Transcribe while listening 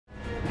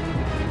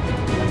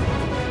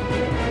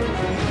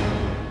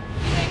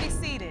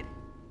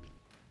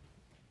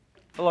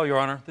Hello, Your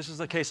Honor. This is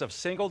the case of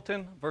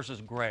Singleton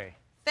versus Gray.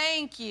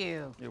 Thank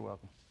you. You're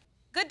welcome.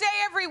 Good day,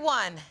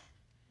 everyone.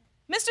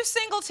 Mr.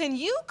 Singleton,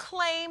 you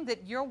claim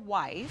that your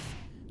wife,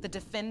 the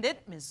defendant,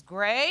 Ms.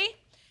 Gray,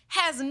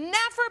 has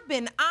never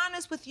been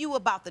honest with you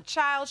about the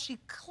child she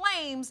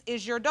claims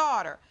is your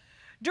daughter.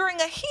 During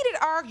a heated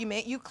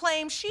argument, you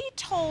claim she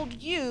told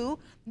you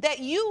that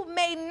you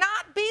may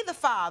not be the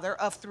father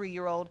of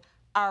 3-year-old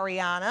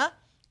Ariana,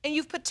 and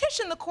you've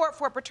petitioned the court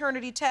for a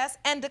paternity test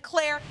and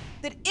declare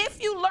that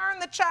if you learn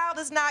the child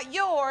is not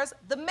yours,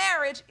 the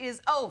marriage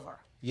is over.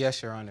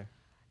 Yes, Your Honor.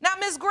 Now,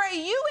 Ms. Gray,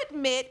 you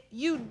admit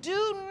you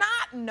do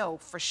not know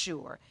for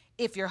sure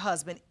if your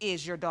husband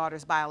is your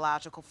daughter's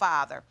biological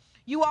father.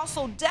 You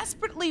also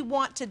desperately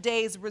want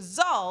today's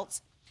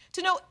results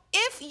to know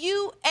if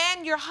you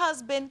and your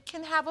husband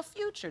can have a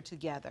future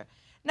together.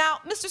 Now,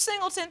 Mr.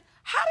 Singleton,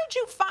 how did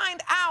you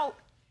find out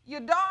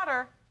your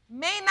daughter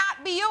may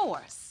not be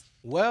yours?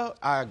 Well,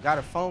 I got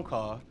a phone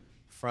call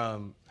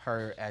from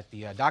her at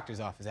the doctor's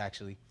office,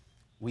 actually.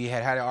 We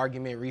had an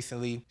argument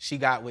recently. She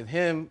got with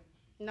him.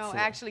 No,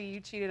 actually, you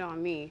cheated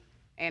on me,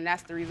 and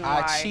that's the reason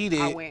why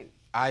I went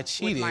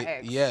with my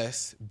ex.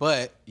 Yes,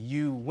 but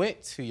you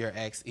went to your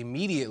ex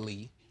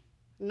immediately.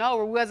 No,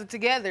 we wasn't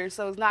together,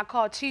 so it's not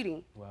called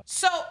cheating. Well,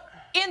 So,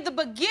 in the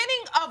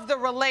beginning of the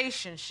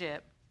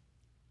relationship,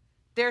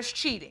 there's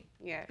cheating.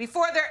 Yes.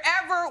 Before there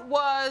ever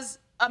was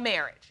a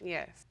marriage.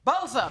 Yes.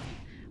 Both of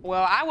you.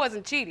 Well, I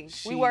wasn't cheating.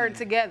 We weren't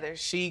together.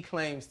 She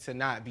claims to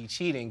not be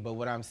cheating, but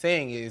what I'm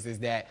saying is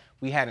that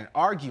we had an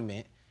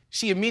argument.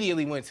 She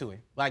immediately went to him.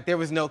 Like, there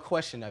was no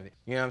question of it.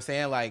 You know what I'm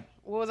saying? Like,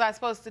 What was I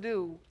supposed to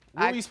do?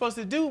 what were you supposed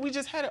to do? We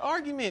just had an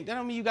argument. That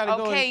don't mean you got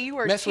to go Okay, and you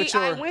were mess with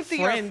your I went through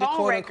friend, your phone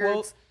quote records,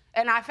 unquote.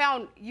 and I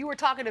found you were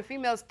talking to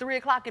females 3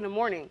 o'clock in the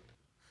morning.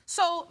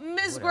 So,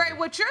 Ms. Gray,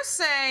 what you're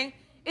saying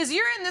is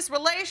you're in this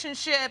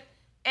relationship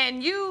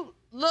and you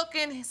look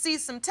and see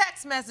some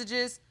text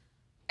messages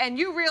and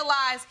you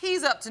realize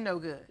he's up to no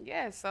good.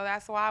 Yes, so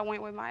that's why I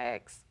went with my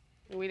ex.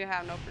 And we didn't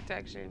have no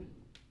protection.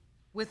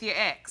 With your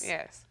ex?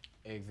 Yes.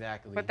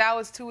 Exactly. But that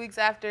was 2 weeks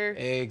after.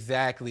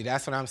 Exactly.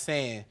 That's what I'm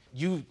saying.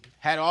 You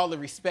had all the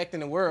respect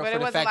in the world But for it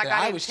the wasn't fact like that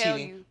I I didn't was tell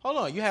cheating. you. Hold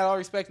on. You had all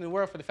respect in the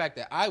world for the fact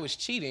that I was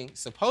cheating,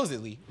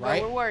 supposedly,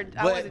 right? I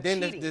wasn't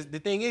then cheating. the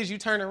thing is, you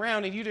turn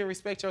around and you didn't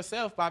respect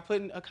yourself by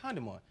putting a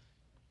condom on.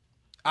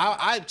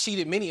 I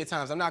cheated many a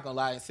times. I'm not going to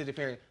lie and sit up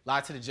here and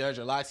lie to the judge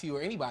or lie to you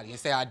or anybody and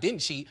say I didn't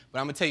cheat. But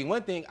I'm going to tell you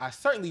one thing. I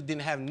certainly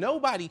didn't have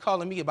nobody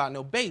calling me about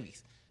no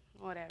babies.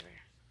 Whatever.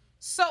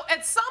 So,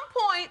 at some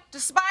point,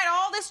 despite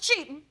all this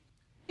cheating,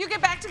 you get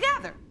back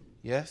together.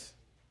 Yes.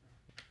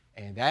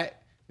 And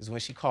that is when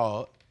she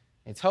called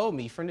and told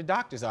me from the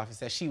doctor's office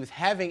that she was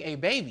having a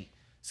baby.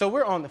 So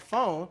we're on the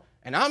phone,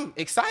 and I'm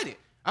excited.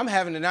 I'm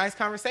having a nice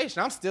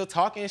conversation. I'm still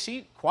talking, and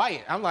she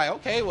quiet. I'm like,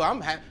 okay, well,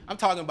 I'm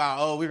talking about,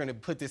 oh, we're gonna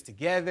put this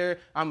together.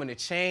 I'm gonna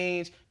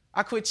change.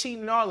 I quit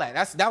cheating and all that.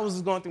 That was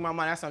what's going through my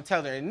mind. That's what I'm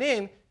telling her. And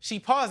then she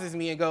pauses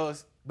me and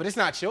goes, but it's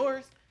not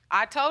yours.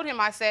 I told him,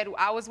 I said,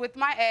 I was with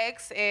my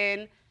ex,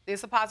 and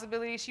there's a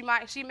possibility she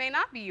may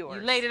not be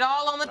yours. You laid it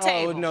all on the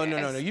table. Oh,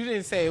 no. You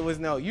didn't say it was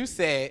no. You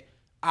said,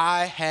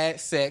 I had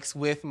sex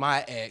with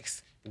my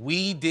ex.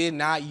 We did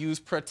not use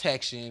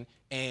protection,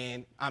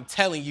 and I'm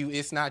telling you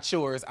it's not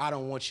yours. I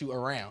don't want you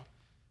around.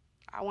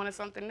 I wanted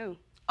something new.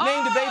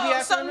 Name the baby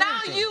after so him and now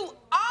everything. you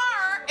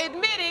are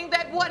admitting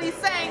that what he's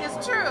saying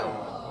is true.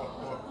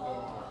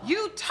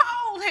 You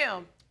told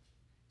him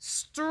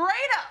straight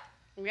up,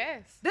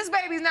 Yes. this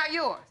baby's not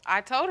yours.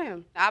 I told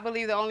him. I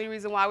believe the only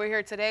reason why we're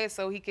here today is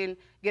so he can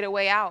get a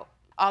way out.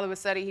 All of a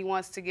sudden, he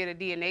wants to get a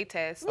DNA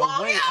test.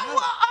 Well, wait, I'm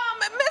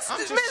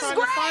just Ms. trying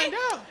Gray, to find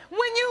out.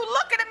 when you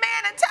look at a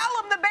man and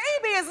tell him the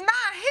baby is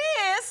not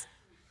his,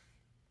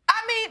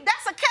 I mean,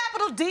 that's a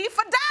capital D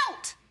for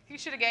doubt. He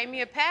should have gave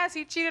me a pass.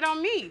 He cheated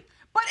on me.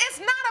 But it's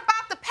not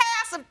about the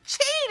pass of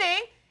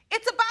cheating.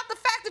 It's about the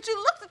fact that you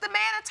looked at the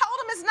man and told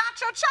him it's not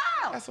your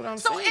child. That's what I'm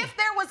saying. So if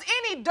there was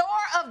any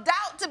door of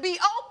doubt to be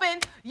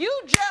opened, you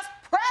just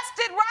pressed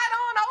it right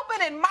on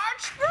open and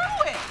marched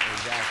through it.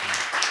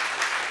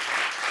 Exactly.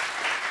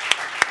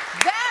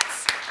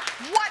 That's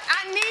what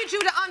I need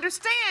you to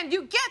understand.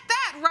 You get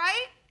that,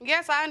 right?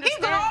 Yes, I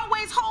understand. He could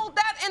always hold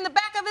that in the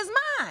back of his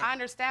mind. I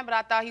understand, but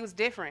I thought he was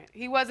different.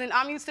 He wasn't.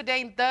 I'm used to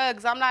dating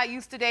thugs. I'm not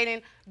used to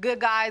dating good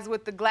guys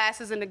with the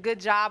glasses and the good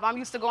job. I'm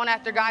used to going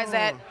after guys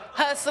that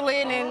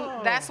hustling,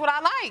 and that's what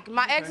I like.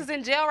 My ex is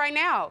in jail right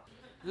now.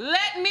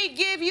 Let me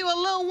give you a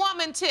little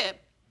woman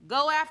tip.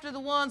 Go after the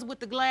ones with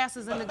the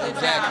glasses and the good jobs,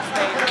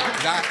 Exactly. baby.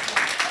 Exactly.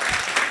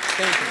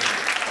 Thank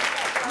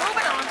you.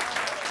 Moving on.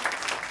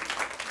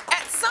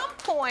 At some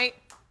point,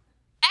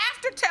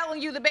 after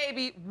telling you the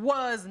baby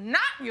was not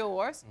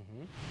yours,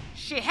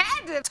 she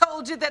had to have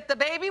told you that the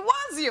baby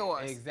was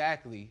yours.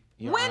 Exactly.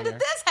 Your When Honor. did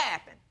this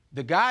happen?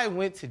 The guy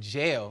went to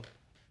jail.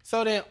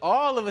 So then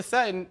all of a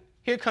sudden,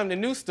 here come the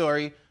news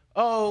story.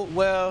 Oh,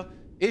 well,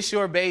 it's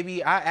your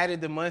baby. I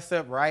added the months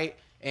up right,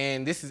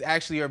 and this is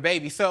actually your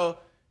baby. So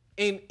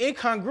in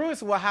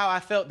incongruence with how I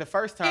felt the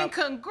first time.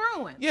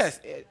 Incongruence? Yes,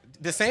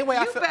 the same way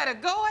I felt. You better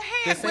go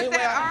ahead the same with way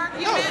that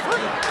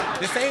argument.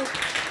 No, the same.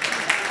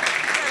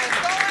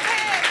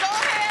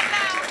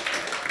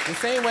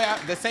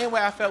 The same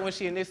way I felt when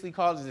she initially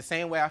called is the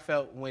same way I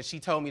felt when she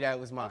told me that it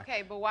was mine.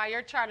 Okay, but while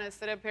you're trying to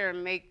sit up here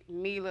and make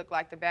me look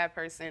like the bad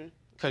person.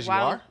 Because you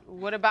are?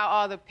 What about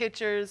all the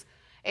pictures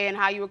and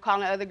how you were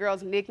calling other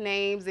girls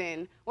nicknames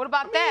and what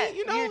about that?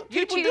 You know,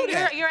 you're people do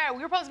that. You're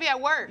supposed to be at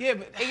work. Yeah,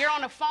 but and you're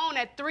on the phone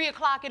at 3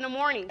 o'clock in the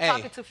morning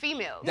talking to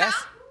females. That's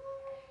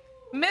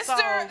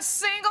Mr.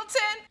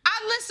 Singleton,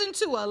 I listened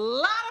to a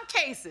lot of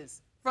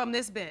cases from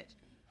this bench.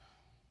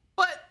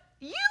 But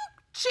you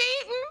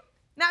cheating?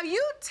 Now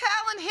you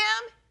telling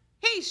him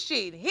he's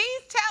cheating. He's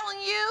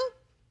telling you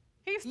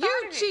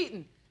you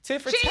cheating.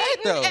 Tit for tat,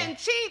 though. And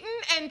cheating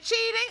and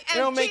cheating and It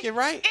don't make cheating. it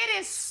right. It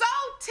is so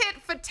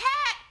tit for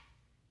tat.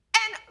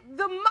 And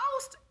the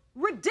most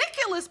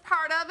ridiculous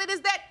part of it is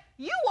that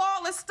you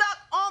all are stuck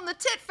on the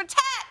tit for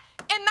tat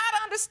and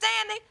not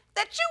understanding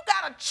that you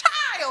got a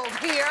child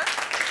here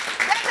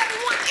that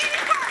doesn't want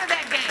any part of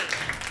that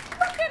game.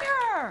 Look at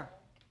her.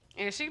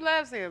 And she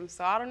loves him,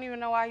 so I don't even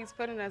know why he's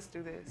putting us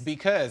through this.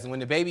 because when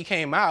the baby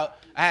came out,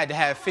 I had to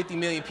have 50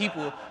 million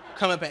people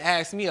come up and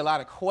ask me a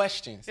lot of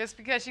questions. Just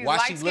because she's why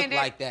she light-skinned? looked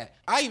like that.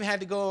 I even had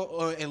to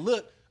go and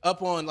look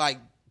up on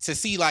to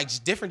see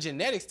different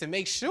genetics to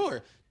make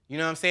sure. You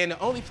know what I'm saying? The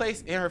only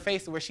place in her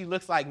face where she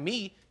looks like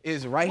me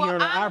is right here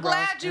on her eyebrows. Well,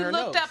 I'm glad you and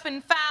her looked nose. up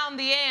and found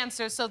the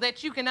answer so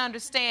that you can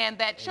understand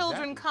that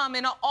children come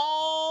in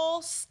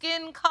all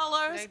skin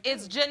colors.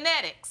 It's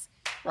genetics.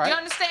 Right. You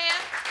understand?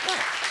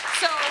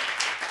 So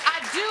I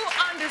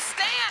do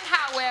understand,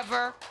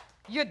 however,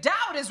 your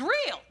doubt is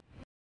real.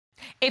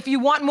 If you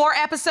want more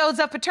episodes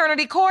of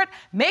Paternity Court,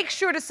 make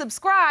sure to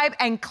subscribe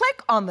and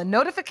click on the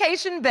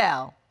notification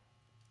bell.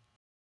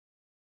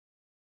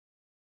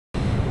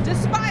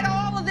 Despite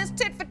all of this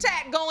tit for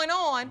tat going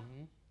on,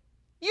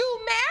 you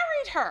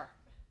married her.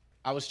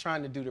 I was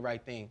trying to do the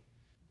right thing.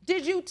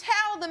 Did you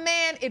tell the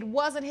man it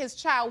wasn't his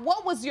child?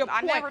 What was your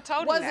point? I never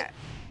told him that.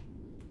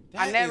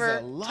 That I never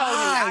is a lie. told him.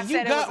 I You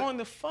said got it was on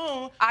the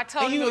phone. I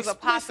told and him you it was a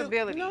explicit-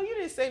 possibility. No, you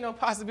didn't say no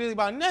possibility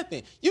about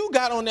nothing. You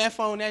got on that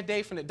phone that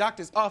day from the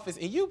doctor's office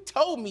and you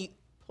told me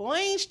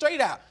plain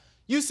straight out.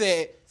 You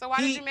said. So why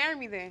did you marry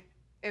me then?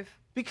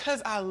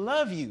 Because I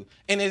love you,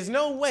 and there's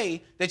no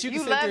way that you can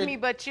sit there. You love me,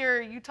 but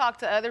you talk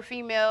to other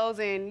females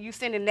and you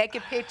sending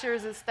naked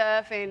pictures and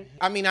stuff. And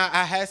I mean,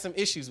 I had some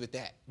issues with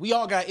that. We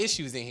all got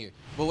issues in here.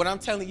 But what I'm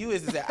telling you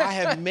is that I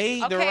have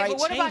made the right but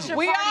what about changes. your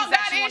We all parties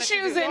that got you wanted to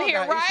issues do? in here,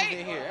 right? Issues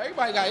in here.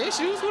 Everybody got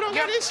issues. Who don't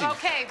got issues?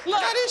 Okay, Look,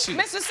 I got issues.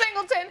 Mr.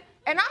 Singleton,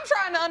 and I'm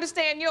trying to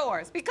understand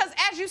yours, because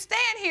as you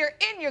stand here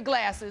in your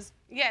glasses,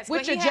 Yes, with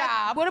but your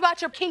job. What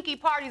about your kinky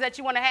parties that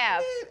you want to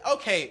have?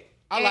 Okay,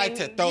 I like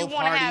to throw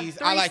parties.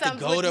 I like to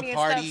go to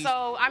parties.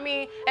 So, I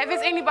mean, if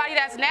it's anybody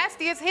that's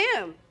nasty, it's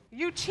him.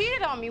 You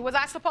cheated on me. Was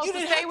I supposed You to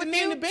didn't stay have with to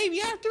name you? the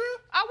baby after him?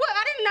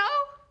 I didn't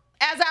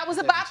know. As I was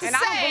about to And I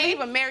don't say, believe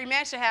a married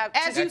man should have.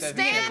 as you That's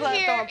stand club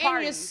here throwing in your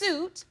parties.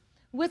 suit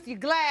with your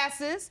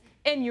glasses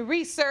and your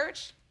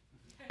research,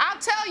 I'll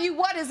tell you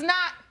what is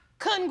not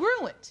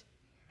congruent.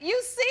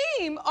 You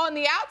seem on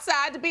the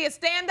outside to be a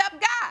stand-up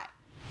guy,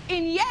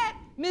 and yet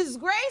Ms.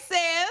 Gray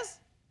says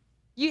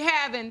you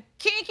having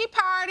kinky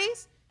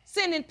parties,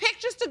 sending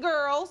pictures to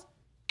girls,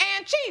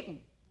 and cheating.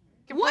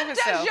 What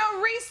does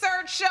your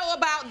research show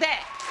about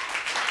that?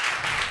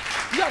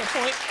 You got a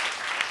point.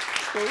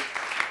 Cool.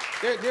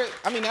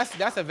 I mean,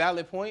 that's a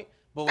valid point.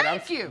 But what I'm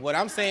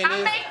saying is,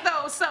 I make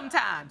those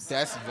sometimes.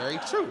 That's very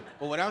true.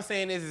 But what I'm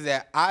saying is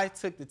that I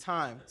took the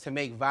time to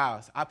make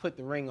vows. I put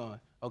the ring on,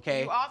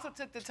 okay? You also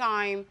took the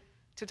time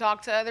to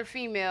talk to other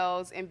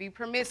females and be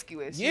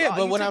promiscuous. Yeah,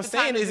 but what I'm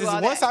saying is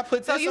once I put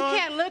this on... So you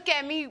can't look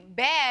at me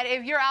bad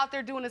if you're out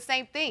there doing the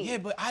same thing. Yeah,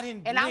 but I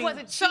didn't And I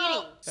wasn't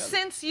cheating. So,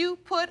 since you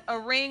put a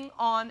ring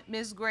on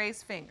Ms.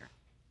 Gray's finger,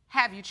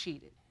 have you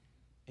cheated?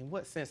 In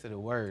what sense of the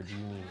word do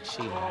you mean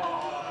cheating?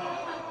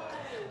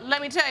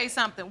 Let me tell you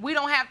something. We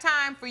don't have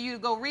time for you to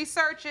go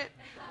research it,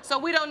 so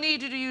we don't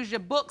need you to use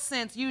your book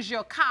sense, use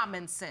your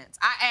common sense.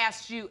 I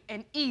asked you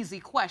an easy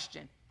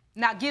question.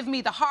 Now give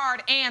me the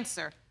hard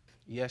answer.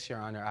 Yes, Your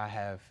Honor, I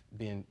have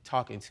been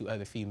talking to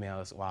other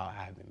females while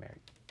I have been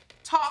married.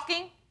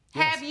 Talking?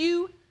 Yes. Have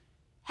you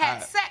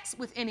had sex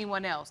with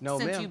anyone else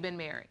since you've been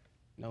married?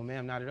 No,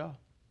 ma'am, not at all.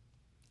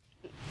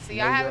 See,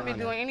 No, I Your haven't been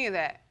Honor. doing any of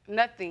that.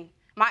 Nothing.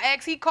 My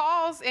ex, he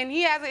calls, and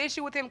he has an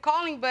issue with him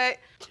calling, but...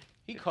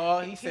 He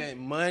called, he sent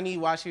money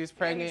while she was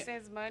pregnant. he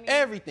sends money.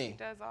 Everything. He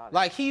does all that.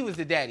 Like he was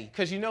the daddy.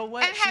 Because you know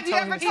what? And have you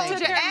ever told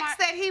your ex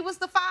that he was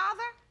the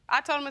father? I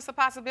told him it's a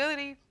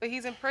possibility, but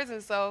he's in prison,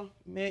 so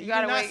Man, you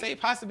gotta did not wait. say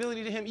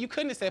possibility to him. You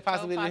couldn't have said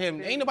possibility to him.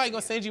 possibility. Ain't nobody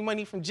gonna send you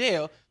money from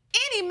jail.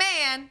 Any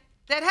man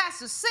that has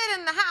to sit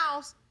in the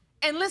house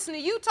and listen to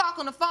you talk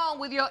on the phone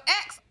with your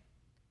ex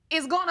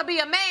is gonna be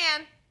a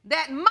man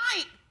that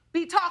might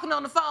be talking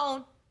on the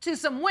phone to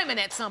some women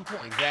at some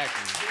point.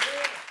 Exactly.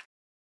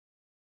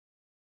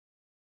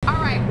 All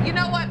right, you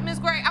know what, Ms.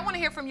 Gray? I want to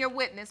hear from your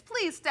witness.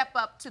 Please step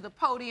up to the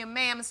podium,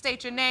 ma'am, and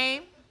state your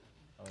name.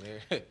 Oh,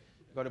 there.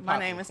 Go to My Papa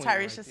name is Queen right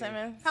Tyresha there.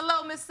 Simmons.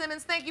 Hello, Miss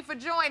Simmons. Thank you for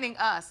joining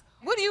us.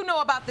 What do you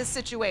know about this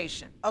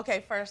situation?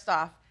 Okay, first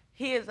off,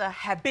 he is a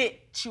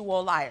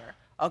habitual liar,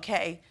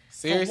 okay?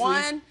 Seriously? For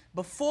one,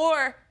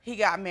 before he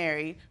got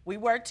married, we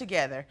worked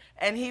together,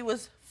 and he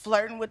was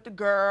flirting with the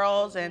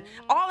girls and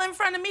all in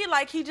front of me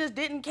like he just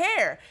didn't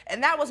care.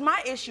 And that was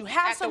my issue.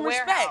 Have At the some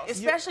respect, warehouse.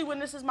 especially when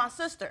this is my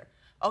sister,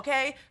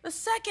 okay? The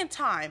second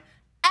time,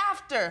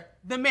 after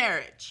the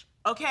marriage,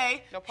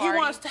 okay? The He party.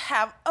 wants to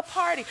have a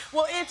party.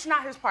 Well, it's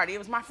not his party. It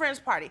was my friend's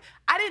party.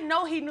 I didn't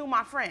know he knew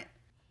my friend.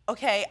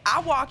 Okay,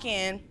 I walk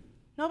in,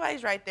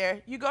 nobody's right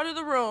there. You go to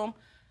the room,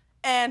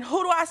 and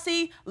who do I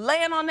see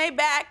laying on their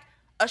back?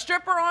 A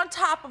stripper on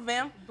top of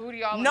him.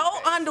 Booty all in no his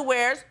face.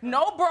 underwears,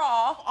 no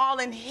bra, all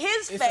in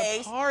his It's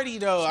face. a party,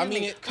 though. I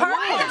mean, come Her-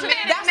 on. a minute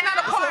That's not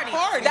a now. party. It's a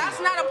party. That's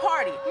not a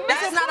party.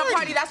 That's a not a party.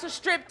 party. That's a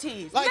strip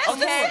tease. Like, Mr.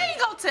 okay.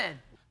 Singleton.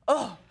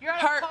 Ugh. You're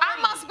at a Her- party.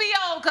 I must be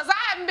old because I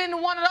haven't been to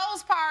one of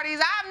those parties.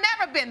 I've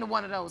never been to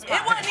one of those It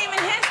parties. wasn't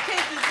even his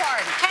kinky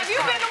party. Have you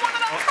been to one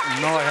of those parties?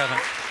 No, I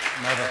haven't.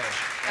 Never.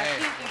 Hey,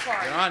 kinky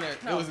party. Your Honor,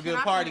 it was a good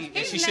can I party, finish?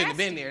 and she He's shouldn't have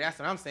nasty. been there. That's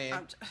what I'm saying.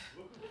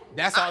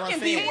 That's all I'm can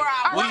be saying. where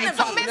I What are you wanna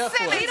be. popping Miss up for?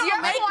 Simmons, He don't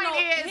your make point no-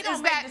 he is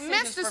don't that make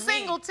decisions Mr. for me.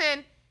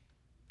 Singleton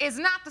is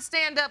not the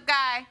stand-up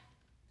guy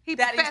he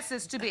That he's-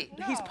 professes to be.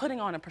 He's putting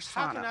on a How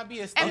persona. can I be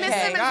a And stand-up Miss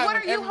Okay. Simmons, guy what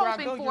when are you everywhere I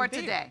hoping go, for you're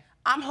there? today?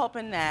 I'm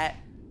hoping that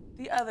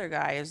the other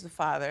guy is the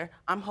father.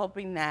 I'm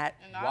hoping that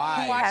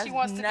Why? he Why has she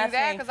wants to do that?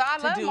 nothing Because I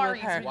to love do with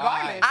Maurice her.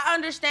 regardless. I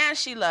understand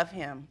she loved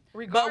him. But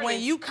when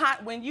Regardless.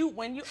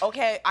 you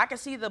okay, I can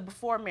see the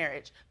before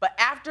marriage, but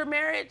after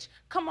marriage,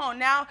 come on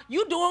now,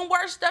 you doing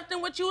worse stuff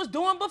than what you was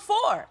doing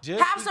before.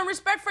 Just have be- some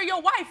respect for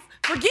your wife.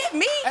 Forget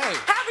me. Hey.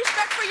 Have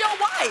respect for your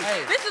wife.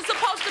 Hey. This is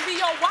supposed to be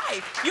your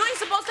wife. You ain't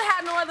supposed to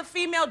have no other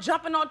female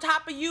jumping on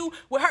top of you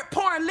with her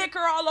pouring liquor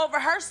all over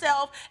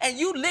herself and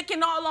you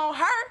licking all on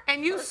her.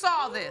 And you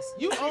saw this.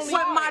 You only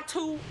With my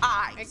two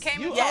eyes. It came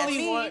You and Yes. only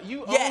me. want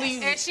you Yes.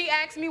 only. And she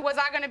asked me, was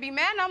I gonna be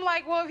mad? And I'm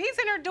like, well, if he's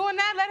in there doing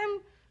that, let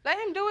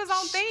him do his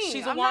own thing.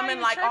 She's a I'm not woman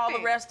even like all the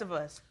tripping. rest of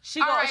us. She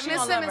All gonna- right, she Miss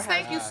gonna love Simmons, her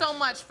thank you so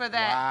much for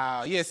that.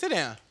 Wow. Yeah, sit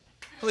down,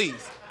 please.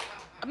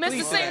 Mr.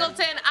 Please sit down.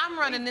 Singleton, I'm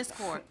running this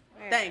court.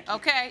 Thank you.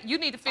 Okay? You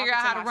need to figure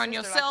out Talking to how to my run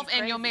sister like yourself you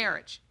and your crazy.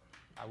 marriage.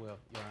 I will, Your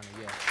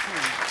Honor. Yeah.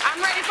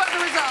 I'm ready for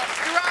the results.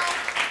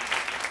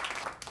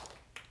 Jerome?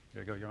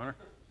 Here you go, Your Honor.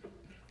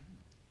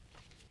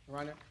 Your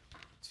Honor,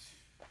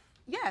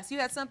 Yes, you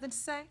had something to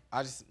say?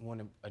 I just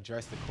want to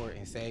address the court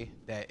and say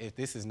that if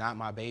this is not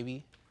my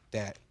baby,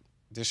 that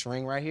this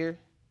ring right here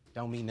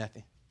don't mean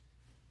nothing.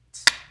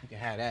 You can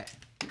have that.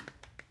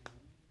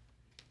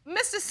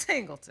 Mr.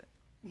 Singleton,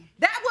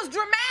 that was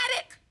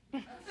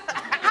dramatic.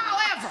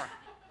 However,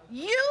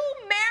 you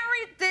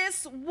married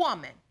this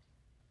woman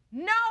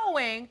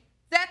knowing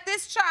that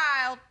this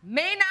child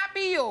may not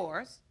be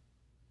yours.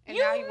 And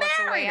you now he wants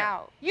a way married her.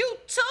 out. You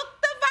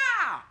took the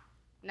vow.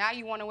 Now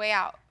you want a way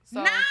out.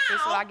 So Now-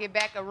 this will I get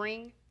back a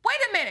ring? Wait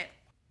a minute.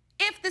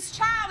 If this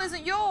child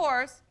isn't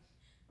yours,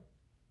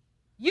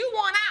 you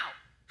want out.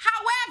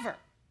 However,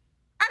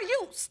 are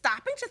you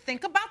stopping to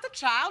think about the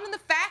child and the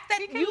fact that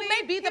can you leave.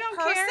 may be He the don't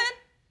person? care.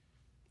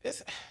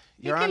 It's,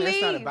 Your can Honor,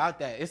 it's not leave. about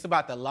that. It's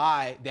about the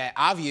lie that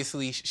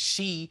obviously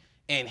she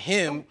and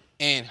him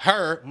and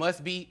her must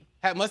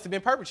have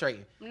been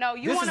perpetrating. No,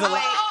 you This want is a a way.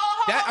 lie.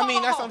 I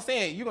mean, that's what I'm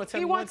saying. You're gonna tell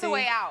He me one wants thing. a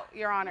way out,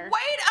 Your Honor.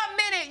 Wait a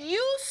minute.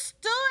 You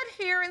stood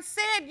here and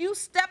said you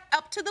stepped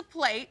up to the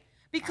plate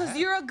because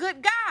you're a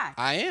good guy.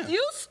 I am.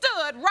 You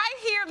stood right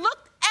here,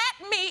 looked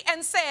at me,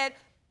 and said,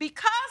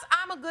 because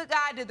I'm a good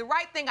guy, I did the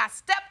right thing. I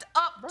stepped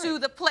up to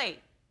the plate.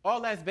 All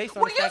that's based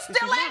on Well, the you fact that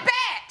still she's at not.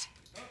 bat.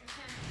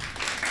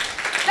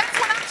 That's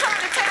what I'm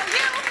trying to tell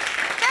you.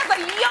 There's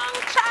a young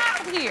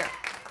child here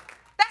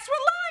that's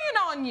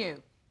relying on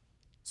you.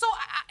 So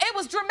it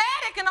was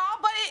dramatic and all,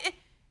 but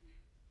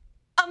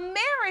a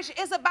marriage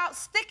is about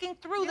sticking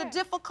through the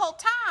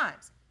difficult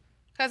times.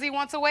 Because he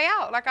wants a way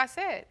out, like I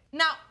said.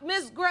 Now,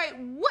 Ms. Gray,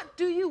 what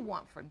do you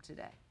want from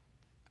today?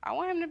 I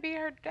want him to be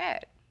her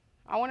dad.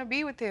 I want to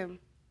be with him.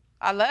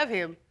 I love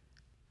him.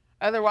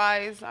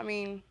 Otherwise, I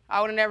mean, I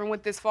would have never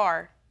went this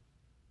far.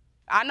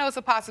 I know it's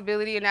a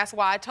possibility, and that's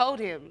why I told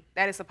him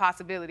that it's a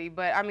possibility.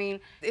 But, I mean,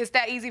 it's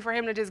that easy for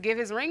him to just give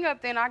his ring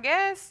up, then I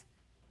guess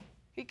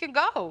he can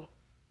go.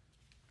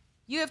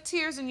 You have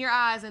tears in your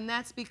eyes, and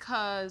that's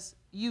because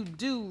you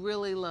do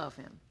really love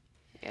him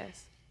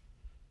Yes.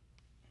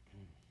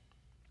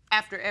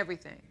 after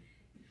everything.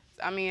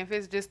 I mean, if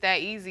it's just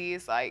that easy,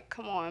 it's like,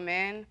 come on,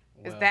 man.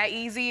 It's Well, that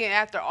easy, and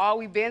after all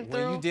we've been When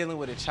through. you're dealing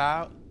with a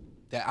child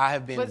that I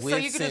have been But with so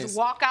you could since just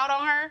walk out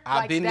on her? I've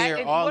like been that? there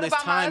And all what this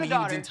about my time, other and you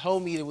daughter? just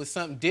told me it was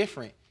something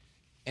different.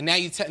 And now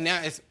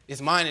now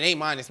it's mine, it ain't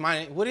mine, it's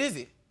mine. What is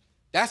it?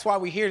 That's why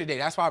we're here today.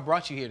 That's why I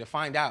brought you here to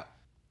find out.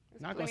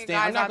 I'm not plenty gonna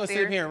of guys sit out up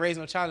there. here and raise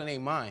no child that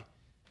ain't mine.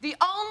 The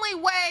only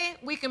way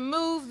we can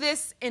move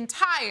this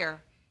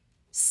entire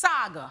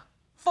saga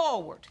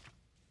forward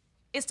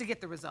is to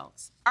get the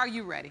results. Are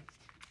you ready?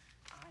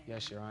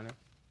 Yes, Your Honor.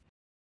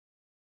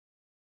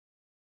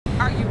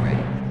 Are you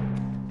ready?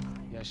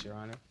 Yes, Your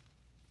Honor.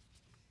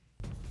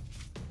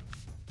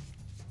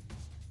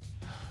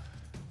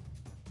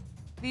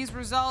 These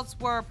results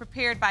were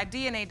prepared by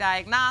DNA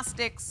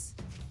Diagnostics.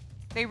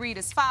 They read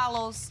as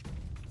follows.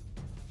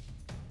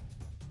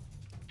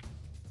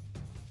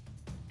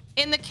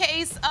 In the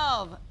case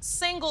of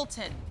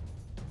Singleton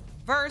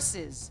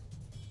versus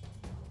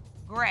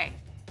Gray,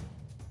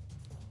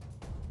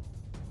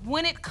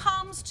 when it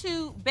comes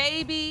to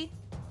baby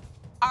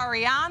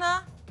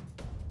Ariana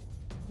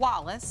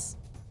Wallace,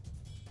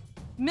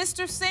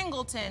 Mr.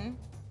 Singleton,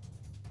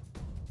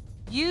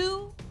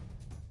 you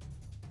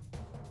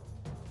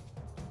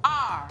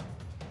are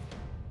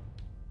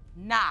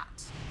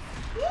not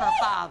her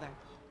father.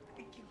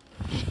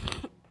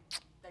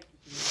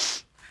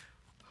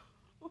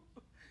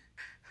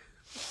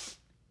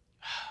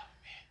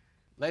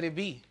 Let it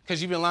be,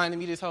 because you've been lying to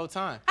me this whole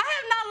time. I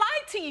have not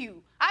lied to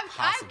you.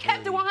 I've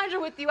kept it 100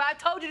 with you. I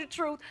told you the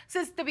truth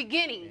since the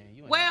beginning.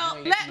 Man, Well,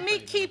 let me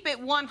keep it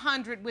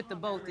 100 with the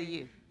both of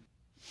you.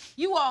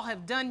 You all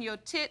have done your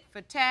tit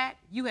for tat.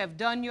 You have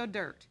done your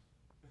dirt.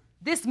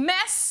 This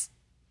mess,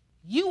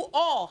 you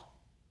all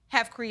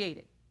have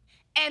created.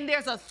 And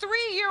there's a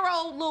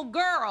 3-year-old little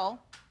girl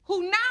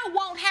who now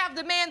won't have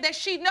the man that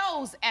she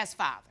knows as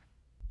father.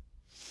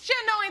 She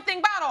doesn't know anything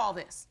about all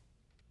this.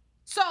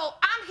 So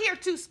I'm here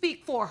to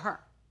speak for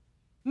her.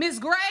 Ms.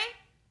 Gray,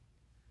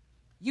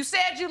 you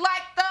said you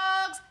liked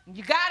thugs,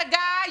 you got a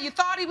guy, you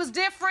thought he was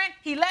different,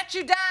 he let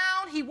you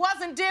down, he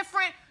wasn't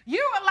different.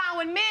 You're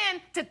allowing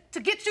men to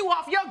get you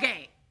off your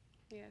game.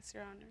 Yes,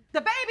 Your Honor. The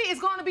baby is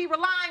going to be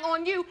relying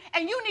on you,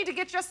 and you need to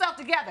get yourself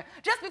together.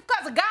 Just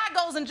because a guy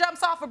goes and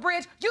jumps off a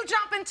bridge, you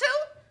jumping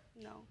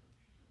too? No.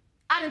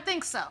 I didn't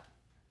think so.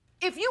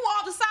 If you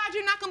all decide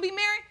you're not going to be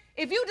married,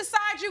 if you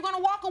decide you're going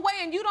to walk away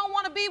and you don't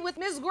want to be with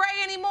Ms.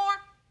 Gray anymore,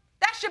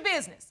 that's your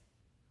business.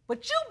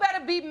 But you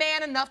better be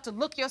man enough to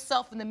look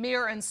yourself in the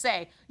mirror and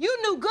say, you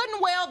knew good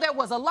and well there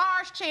was a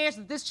large chance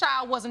that this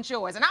child wasn't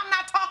yours. And I'm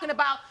not talking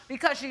about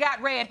because she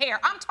got red hair.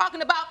 I'm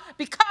talking about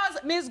because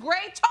Ms.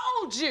 Gray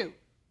told you.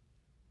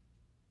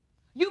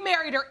 You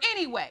married her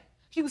anyway.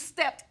 You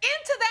stepped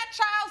into that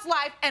child's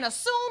life and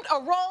assumed a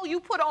role. You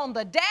put on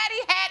the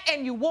daddy hat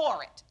and you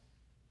wore it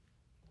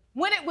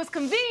when it was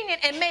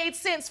convenient and made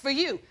sense for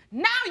you.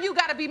 Now you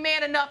got to be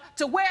man enough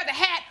to wear the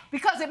hat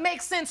because it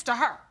makes sense to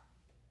her.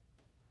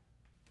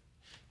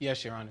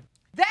 Yes, Your Honor.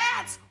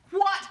 That's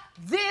what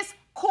this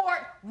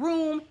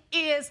courtroom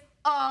is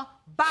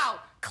about.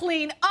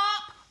 Clean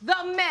up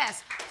the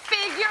mess.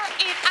 Figure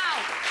it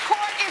out.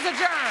 Court is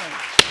adjourned.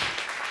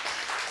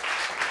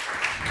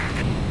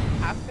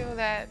 I feel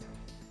that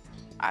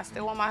I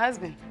still want my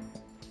husband.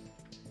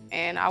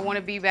 And I want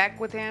to be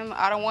back with him.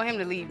 I don't want him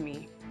to leave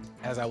me.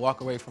 As I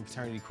walk away from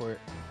paternity court,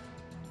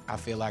 I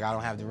feel like I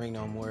don't have the ring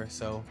no more,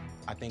 so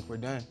I think we're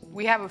done.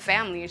 We have a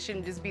family. It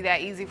shouldn't just be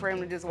that easy for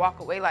him to just walk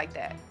away like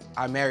that.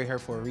 I married her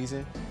for a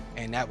reason,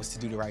 and that was to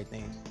do the right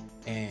thing.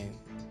 And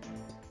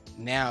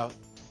now,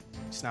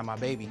 it's not my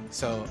baby,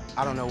 so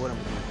I don't know what I'm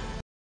doing.